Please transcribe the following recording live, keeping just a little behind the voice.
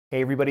Hey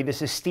everybody,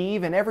 this is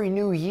Steve, and every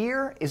new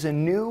year is a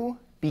new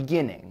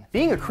beginning.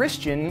 Being a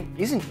Christian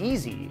isn't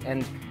easy,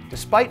 and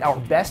despite our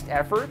best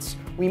efforts,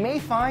 we may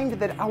find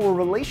that our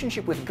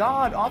relationship with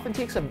God often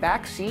takes a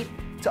backseat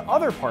to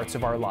other parts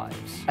of our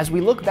lives. As we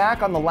look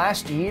back on the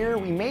last year,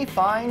 we may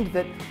find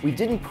that we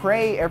didn't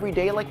pray every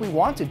day like we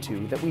wanted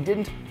to, that we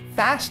didn't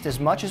fast as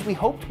much as we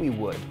hoped we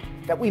would,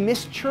 that we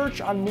missed church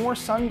on more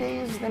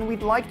Sundays than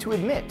we'd like to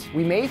admit.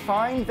 We may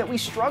find that we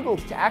struggled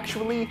to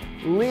actually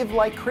live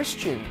like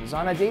Christians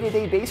on a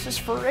day-to-day basis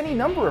for any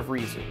number of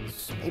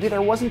reasons. Maybe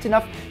there wasn't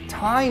enough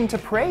time to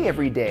pray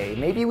every day.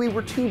 Maybe we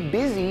were too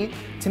busy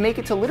to make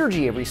it to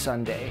liturgy every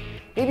Sunday.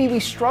 Maybe we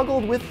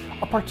struggled with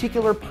a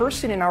particular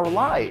person in our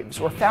lives,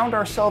 or found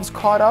ourselves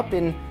caught up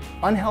in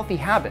unhealthy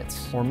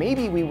habits. Or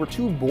maybe we were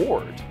too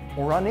bored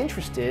or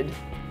uninterested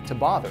to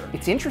bother.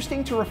 It's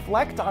interesting to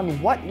reflect on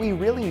what we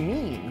really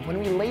mean when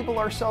we label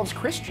ourselves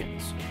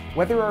Christians,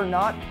 whether or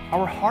not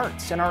our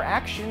hearts and our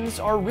actions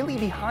are really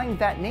behind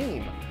that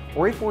name,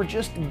 or if we're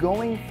just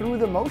going through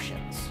the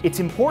motions.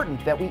 It's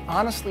important that we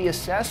honestly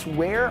assess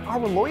where our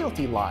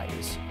loyalty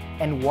lies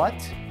and what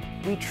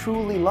we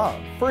truly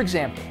love. For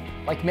example,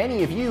 like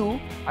many of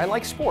you, I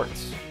like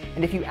sports.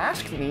 And if you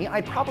asked me,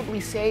 I'd probably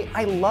say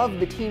I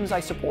love the teams I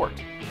support,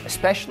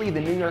 especially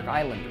the New York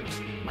Islanders,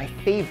 my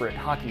favorite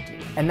hockey team.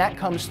 And that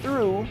comes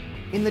through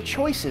in the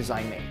choices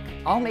I make.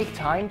 I'll make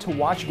time to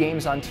watch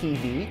games on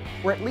TV,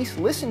 or at least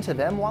listen to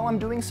them while I'm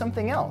doing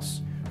something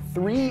else,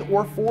 3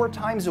 or 4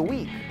 times a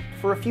week,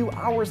 for a few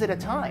hours at a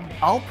time.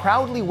 I'll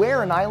proudly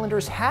wear an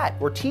Islanders hat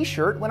or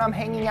t-shirt when I'm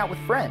hanging out with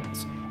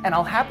friends, and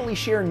I'll happily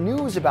share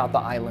news about the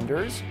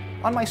Islanders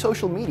on my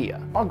social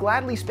media. I'll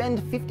gladly spend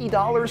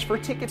 $50 for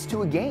tickets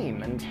to a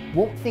game and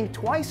won't think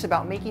twice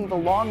about making the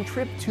long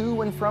trip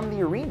to and from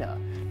the arena,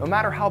 no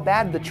matter how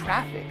bad the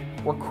traffic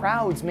or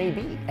crowds may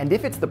be. And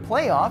if it's the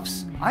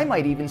playoffs, I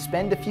might even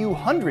spend a few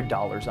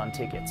 $100s on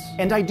tickets.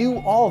 And I do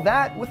all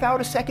that without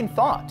a second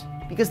thought,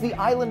 because the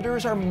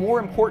Islanders are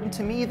more important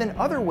to me than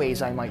other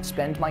ways I might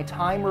spend my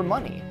time or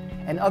money,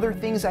 and other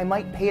things I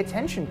might pay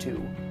attention to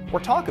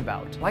or talk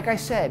about. Like I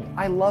said,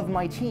 I love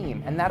my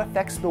team, and that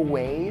affects the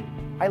way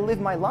I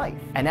live my life.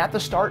 And at the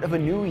start of a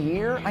new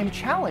year, I'm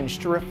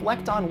challenged to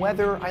reflect on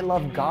whether I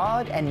love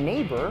God and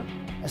neighbor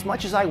as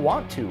much as I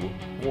want to,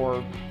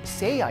 or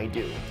say I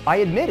do. I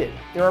admit it,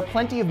 there are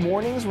plenty of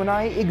mornings when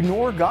I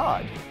ignore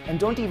God and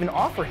don't even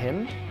offer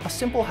Him a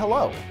simple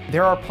hello.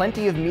 There are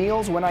plenty of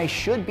meals when I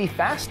should be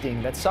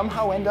fasting that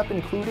somehow end up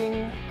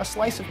including a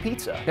slice of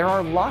pizza. There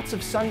are lots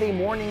of Sunday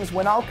mornings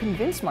when I'll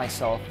convince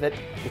myself that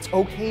it's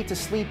okay to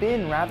sleep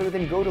in rather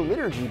than go to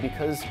liturgy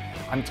because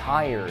I'm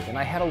tired and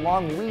I had a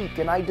long week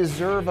and I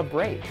deserve a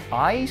break.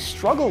 I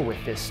struggle with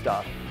this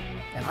stuff,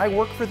 and I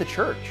work for the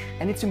church.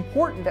 And it's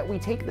important that we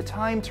take the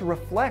time to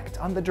reflect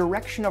on the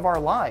direction of our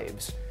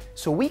lives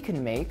so we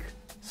can make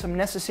some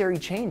necessary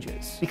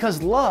changes.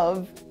 Because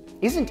love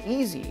isn't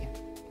easy.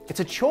 It's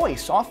a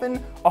choice,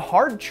 often a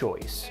hard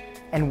choice.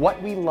 And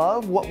what we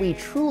love, what we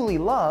truly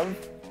love,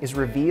 is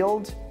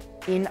revealed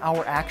in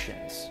our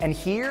actions. And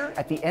here,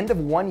 at the end of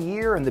one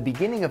year and the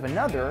beginning of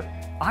another,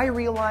 I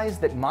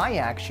realized that my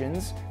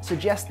actions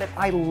suggest that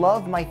I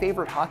love my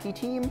favorite hockey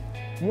team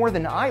more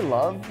than I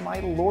love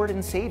my Lord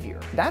and Savior.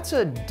 That's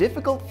a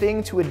difficult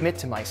thing to admit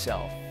to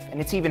myself, and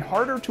it's even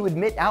harder to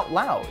admit out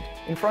loud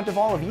in front of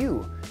all of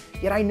you.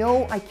 Yet I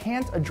know I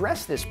can't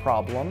address this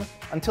problem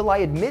until I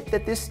admit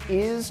that this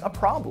is a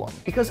problem.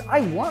 Because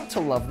I want to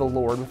love the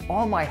Lord with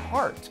all my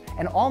heart,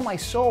 and all my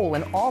soul,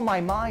 and all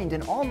my mind,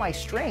 and all my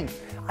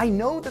strength. I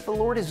know that the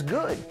Lord is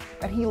good,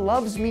 that He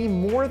loves me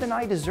more than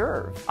I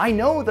deserve. I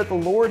know that the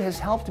Lord has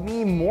helped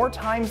me more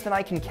times than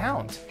I can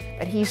count,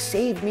 that He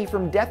saved me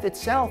from death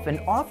itself and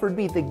offered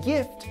me the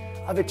gift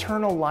of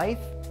eternal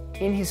life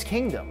in His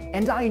kingdom.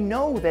 And I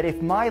know that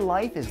if my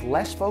life is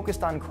less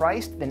focused on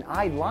Christ than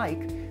I'd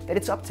like, that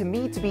it's up to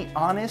me to be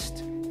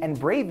honest and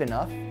brave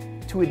enough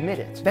to admit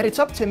it. That it's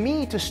up to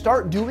me to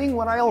start doing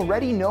what I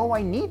already know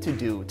I need to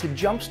do to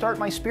jumpstart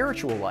my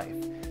spiritual life,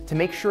 to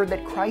make sure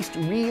that Christ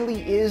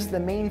really is the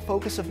main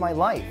focus of my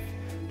life,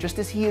 just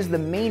as He is the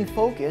main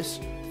focus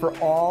for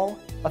all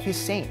of His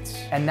saints.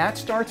 And that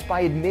starts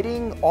by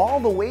admitting all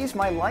the ways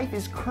my life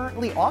is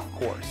currently off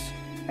course,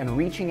 and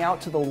reaching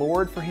out to the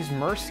Lord for His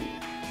mercy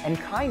and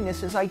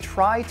kindness as I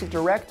try to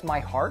direct my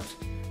heart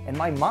and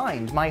my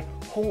mind, my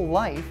whole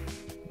life,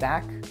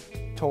 back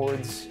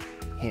towards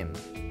Him.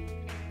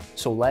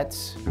 So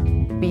let's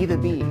be the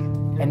bee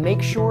and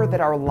make sure that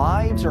our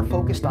lives are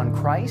focused on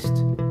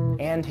Christ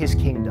and His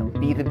kingdom.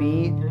 Be the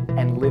bee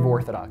and live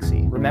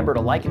orthodoxy. Remember to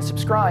like and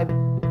subscribe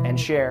and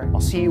share. I'll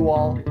see you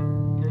all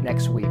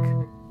next week.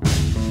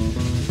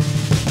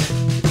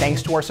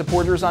 Thanks to our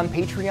supporters on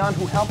Patreon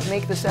who helped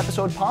make this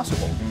episode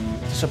possible.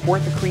 To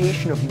support the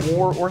creation of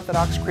more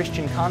Orthodox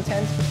Christian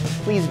content,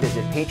 please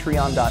visit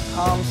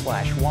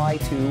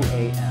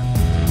patreon.com/y2am.